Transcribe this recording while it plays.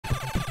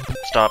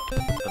stop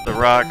the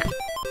rock.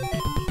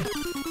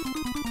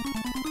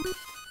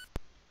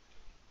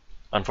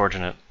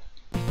 Unfortunate.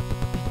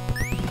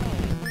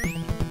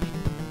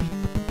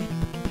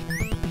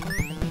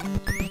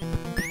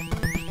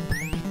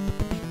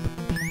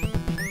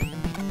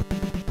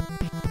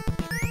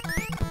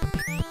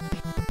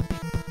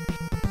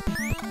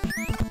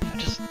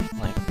 Just,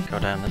 like, go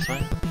down this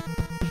way?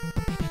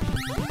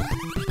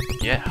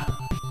 Yeah.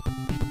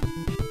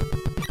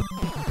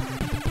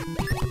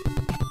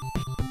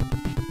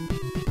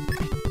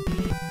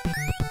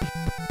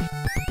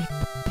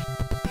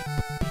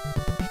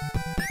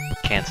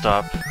 Can't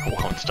stop,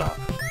 won't stop.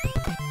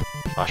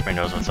 Washmare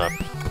knows what's up.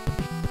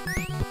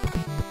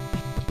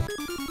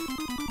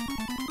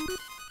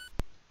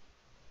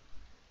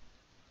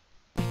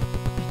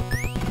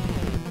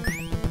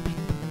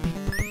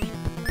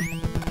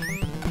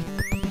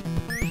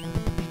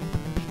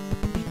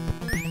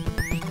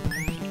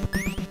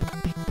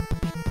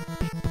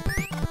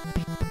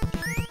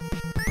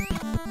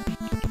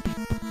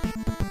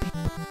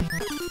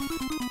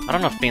 I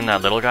don't know if being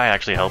that little guy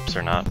actually helps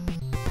or not.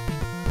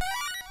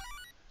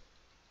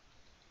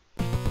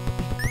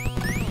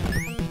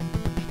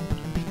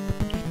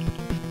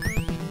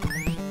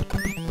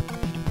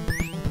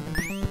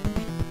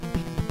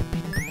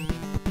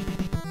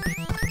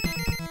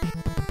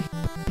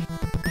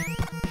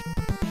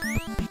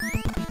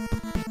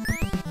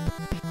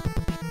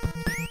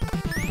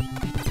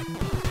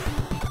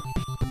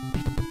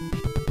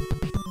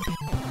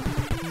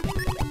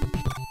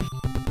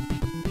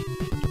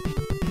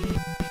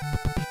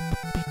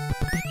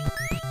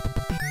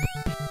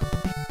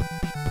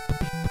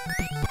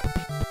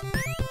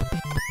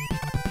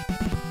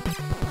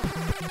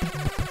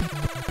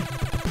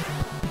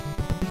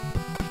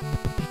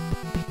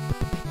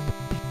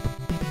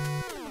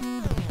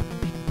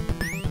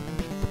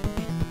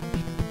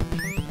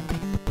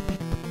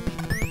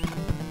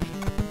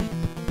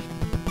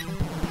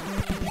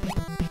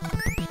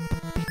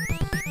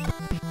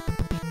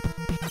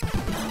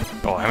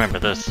 Oh, I remember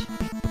this.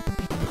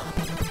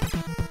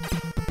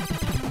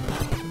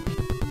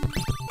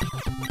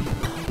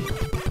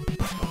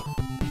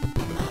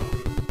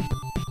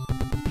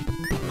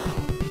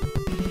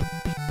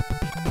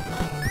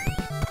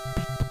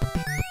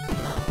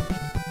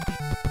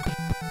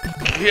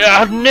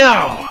 God,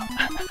 no!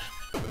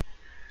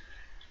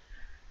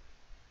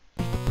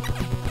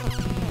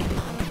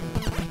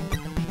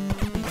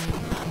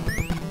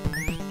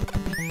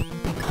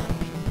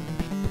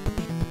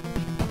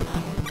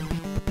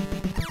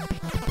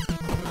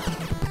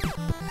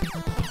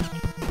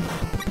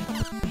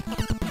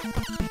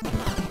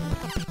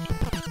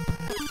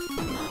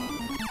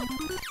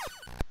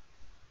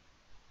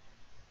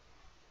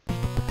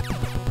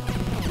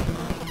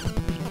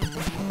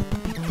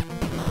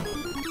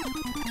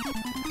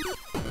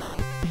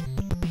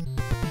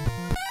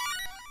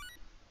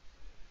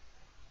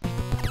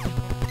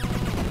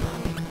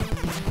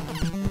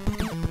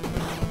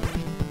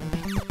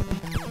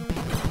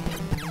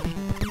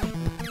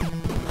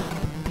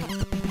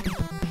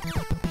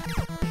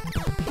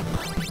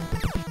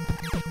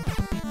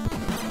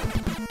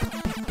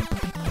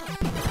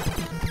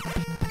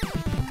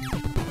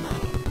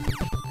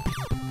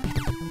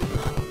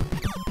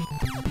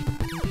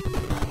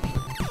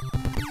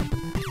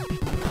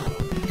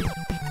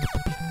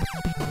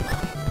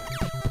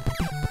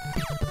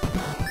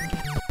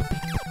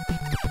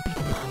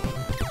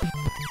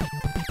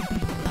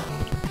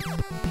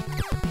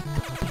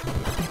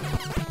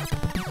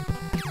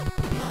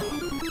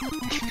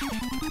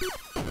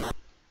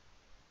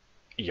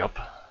 Yup.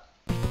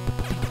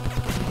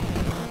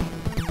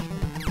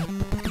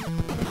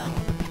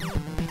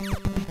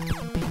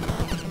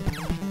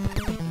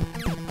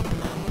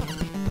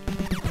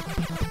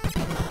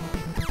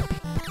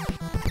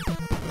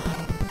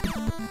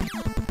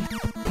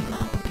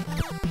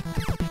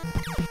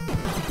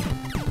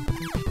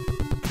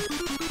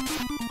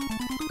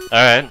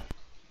 Alright.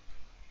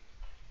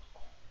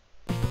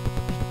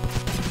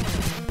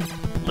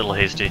 Little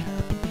hasty.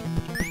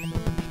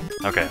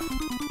 Okay.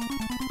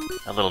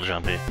 A little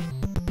jumpy.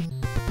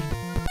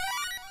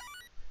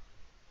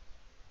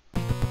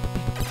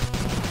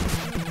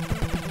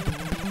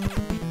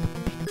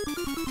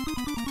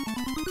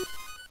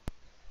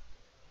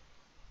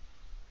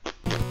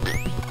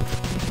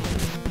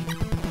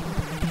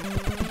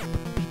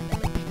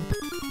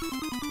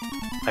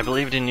 I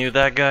believed in you,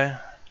 that guy.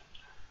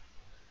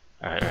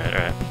 Alright, alright,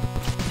 alright.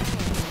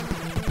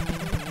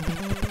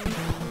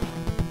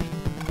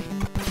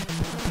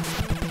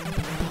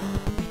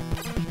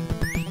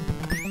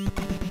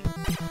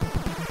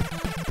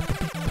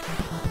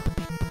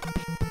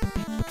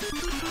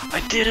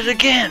 I did it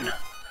again!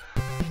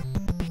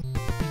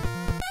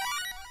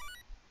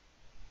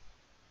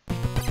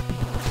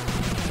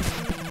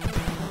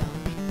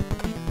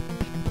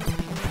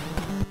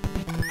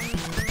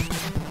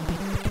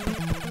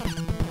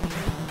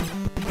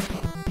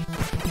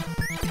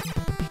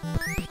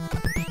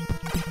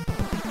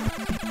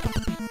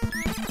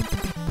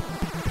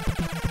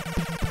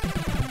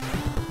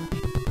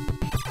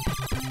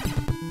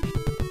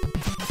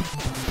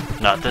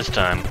 Not this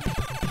time.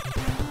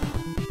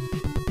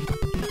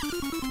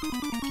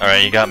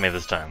 Alright, you got me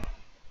this time.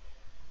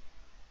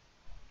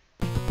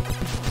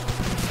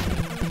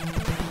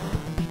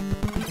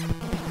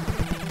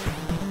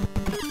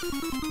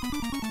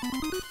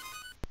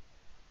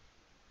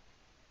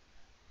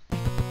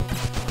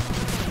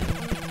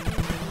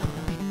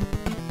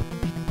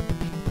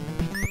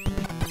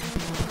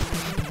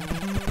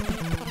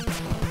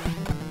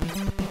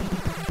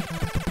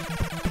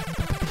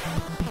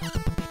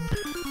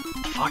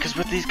 What the fuck is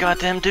with these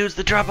goddamn dudes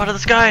that drop out of the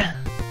sky?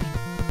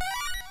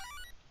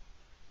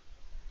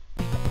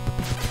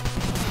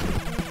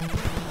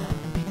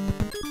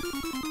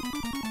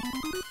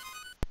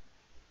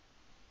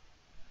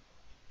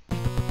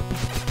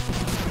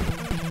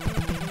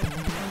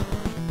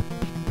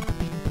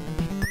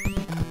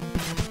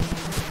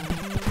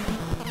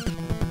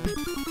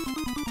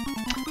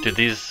 Dude,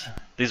 these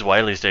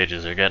Wily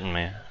stages are getting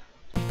me.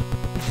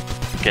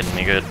 Getting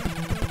me good.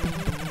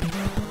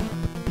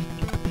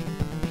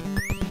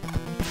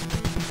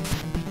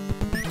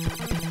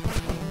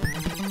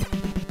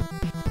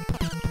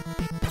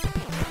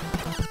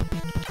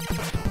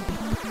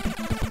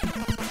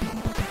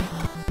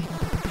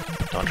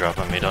 Don't drop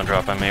on me, don't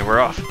drop on me, we're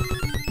off.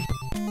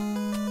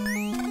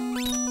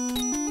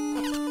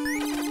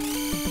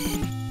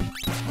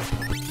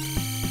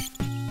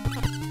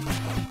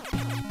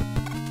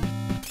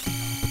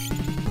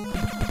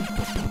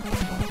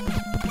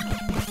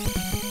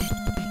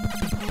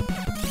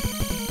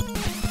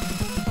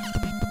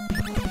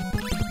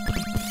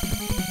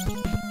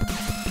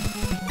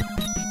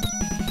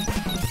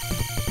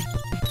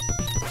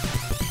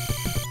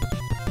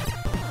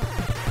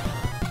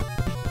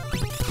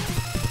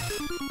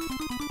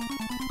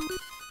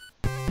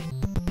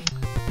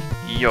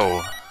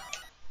 Yo,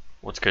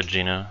 what's good,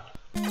 Gina?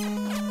 The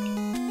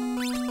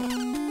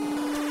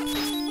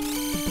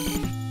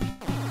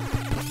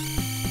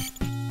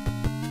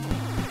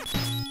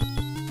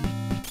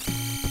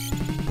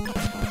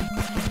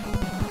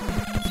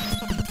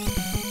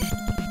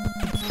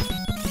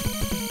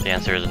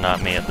answer is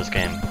not me at this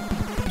game.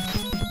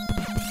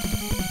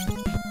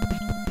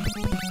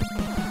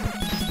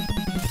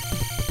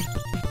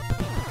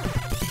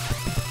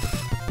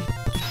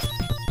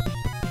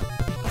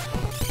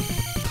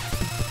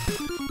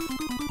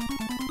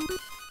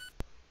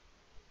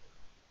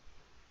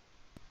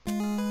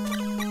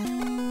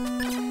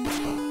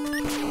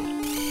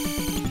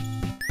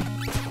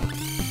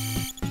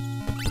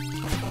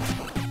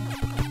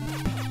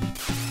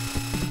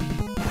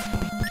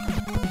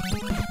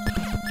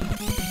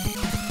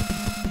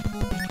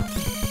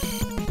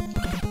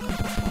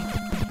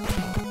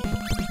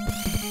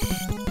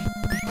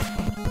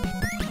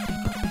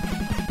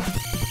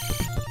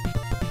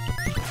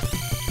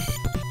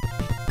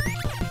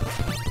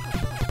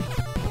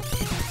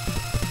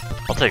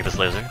 I'll take this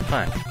laser,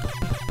 fine.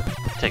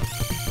 Take it.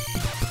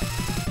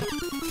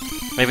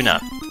 Maybe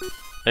not.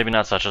 Maybe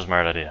not such a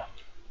smart idea.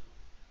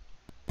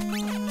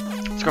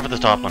 Let's go for this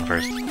top one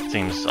first.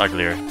 Seems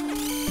uglier.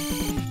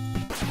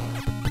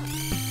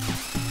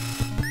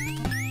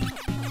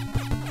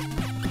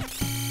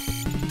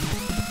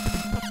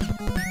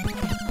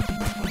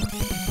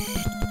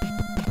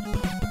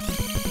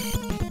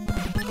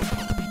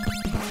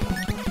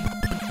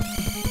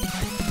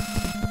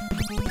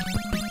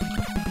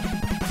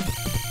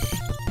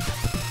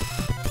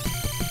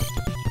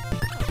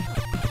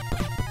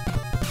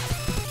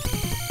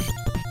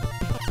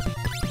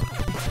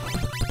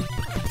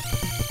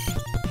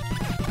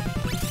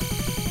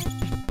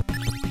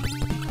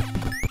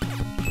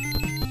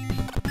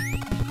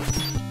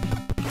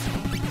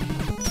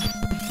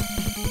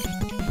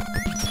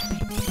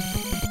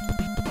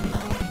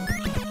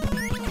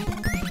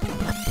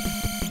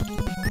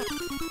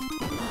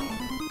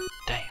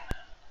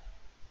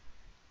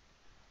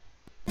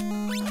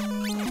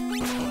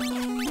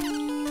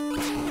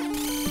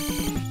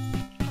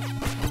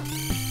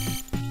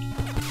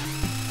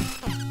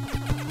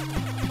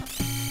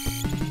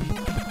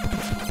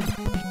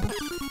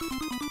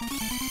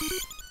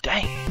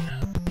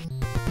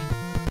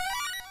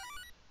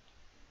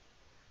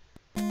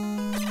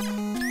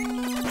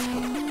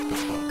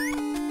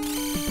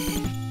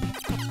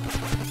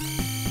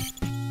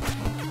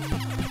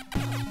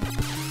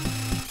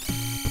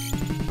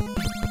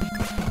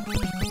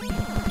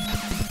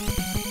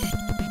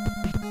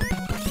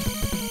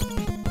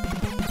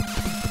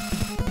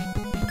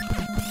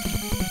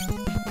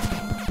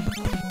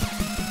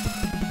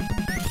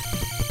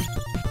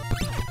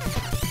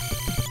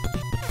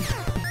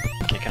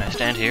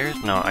 Stand here?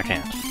 No, I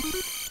can't.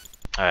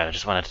 Alright, I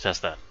just wanted to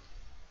test that.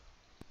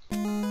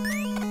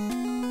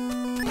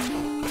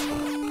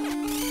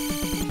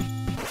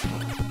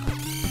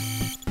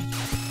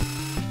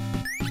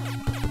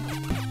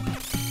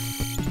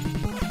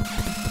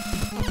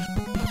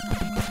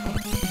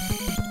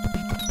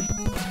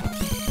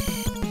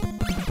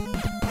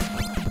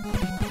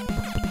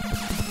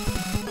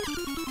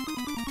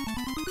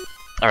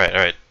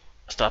 Alright.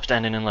 Stop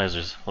standing in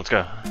lasers. Let's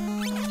go.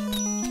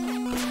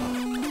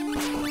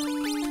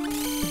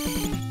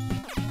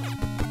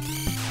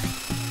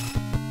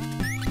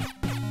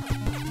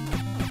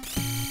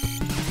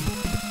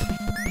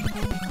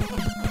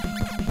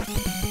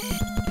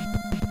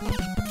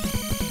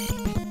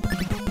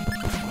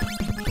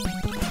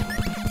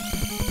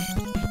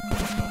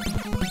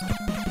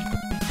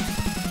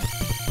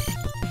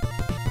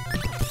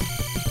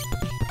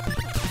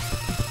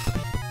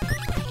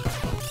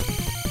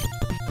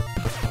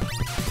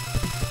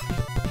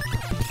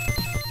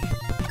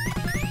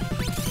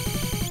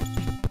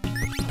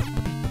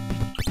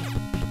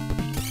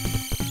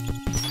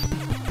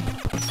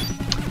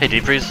 Hey,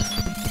 Deep Freeze.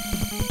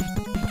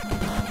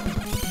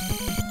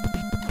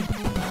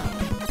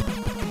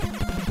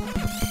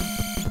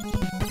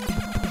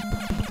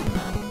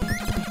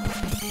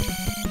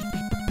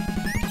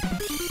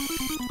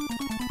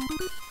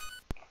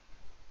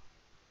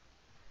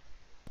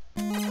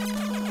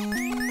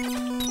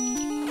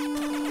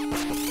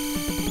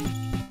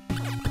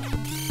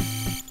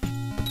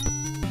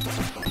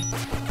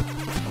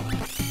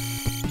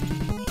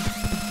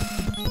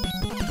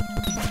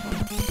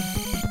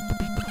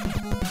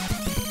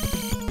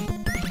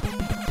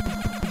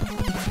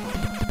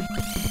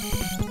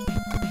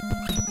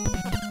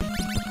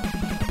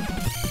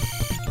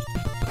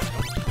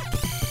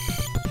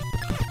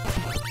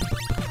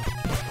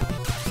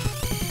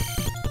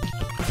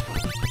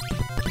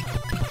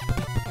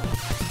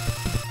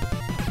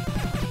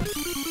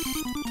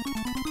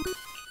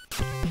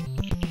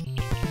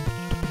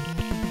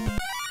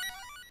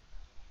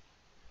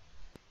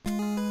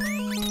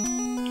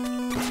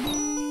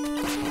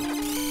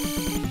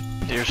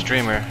 Dear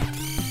streamer,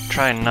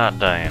 try not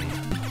dying.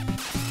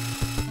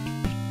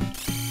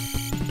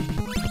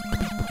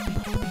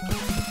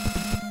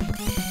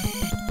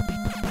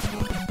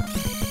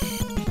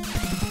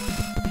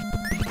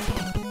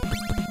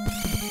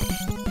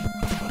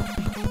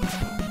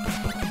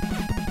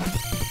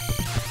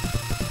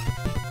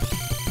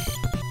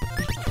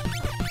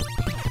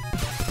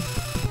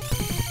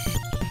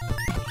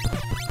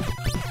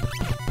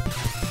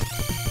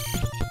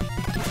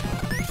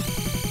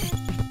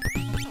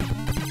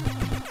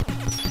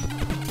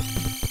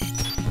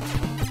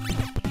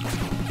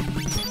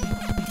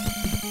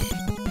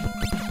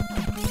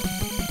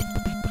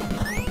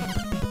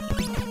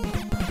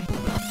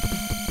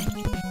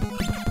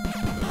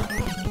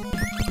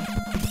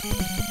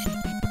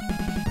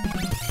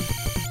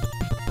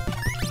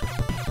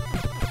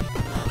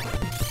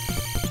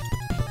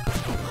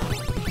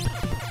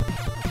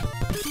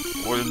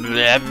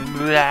 Blah,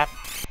 blah.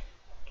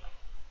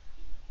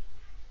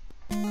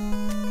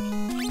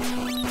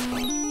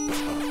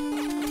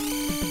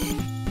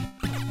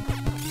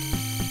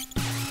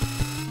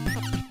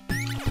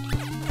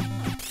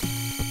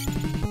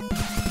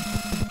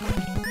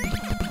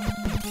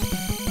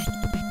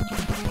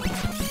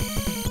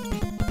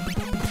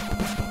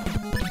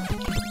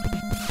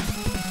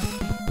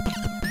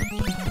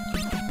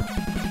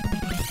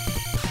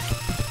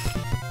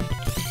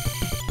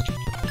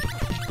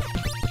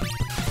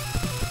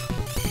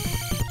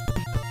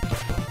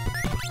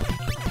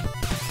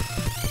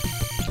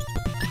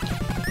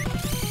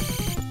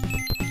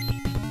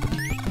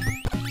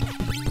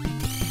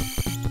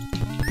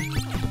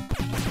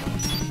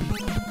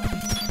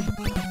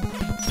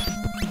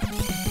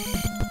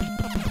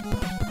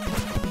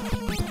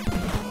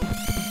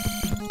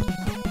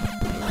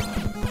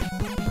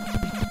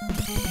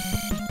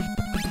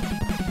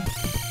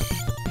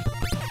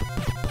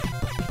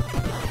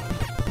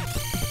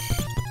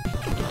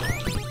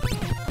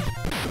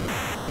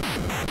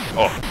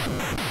 Oh.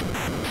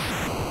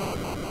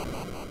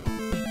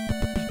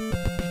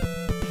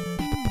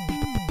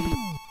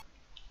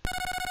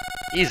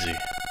 Easy.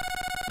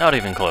 Not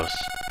even close.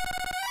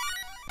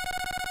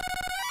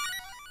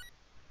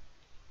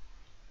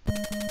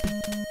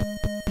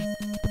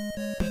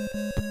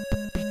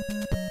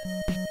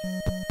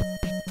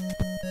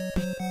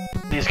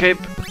 The escape.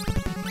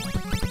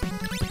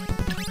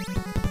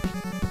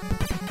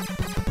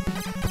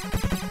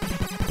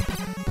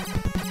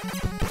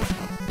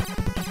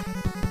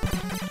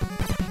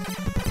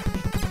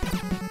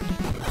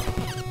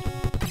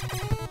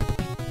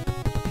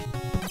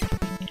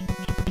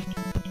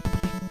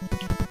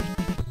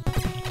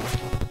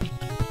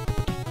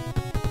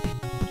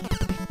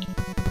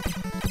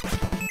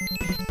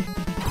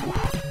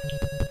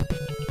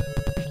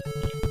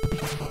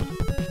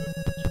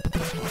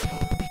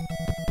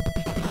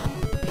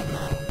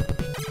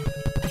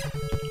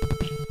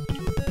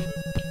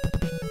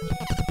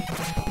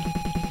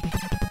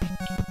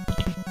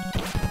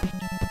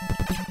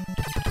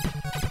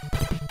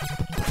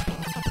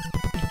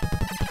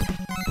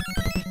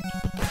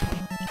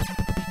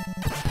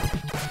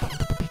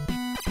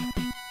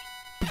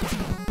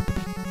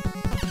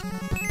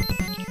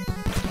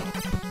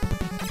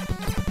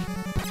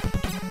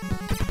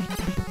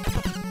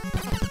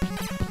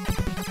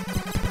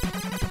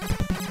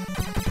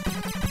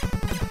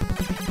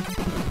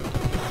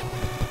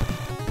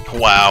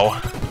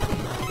 Wow.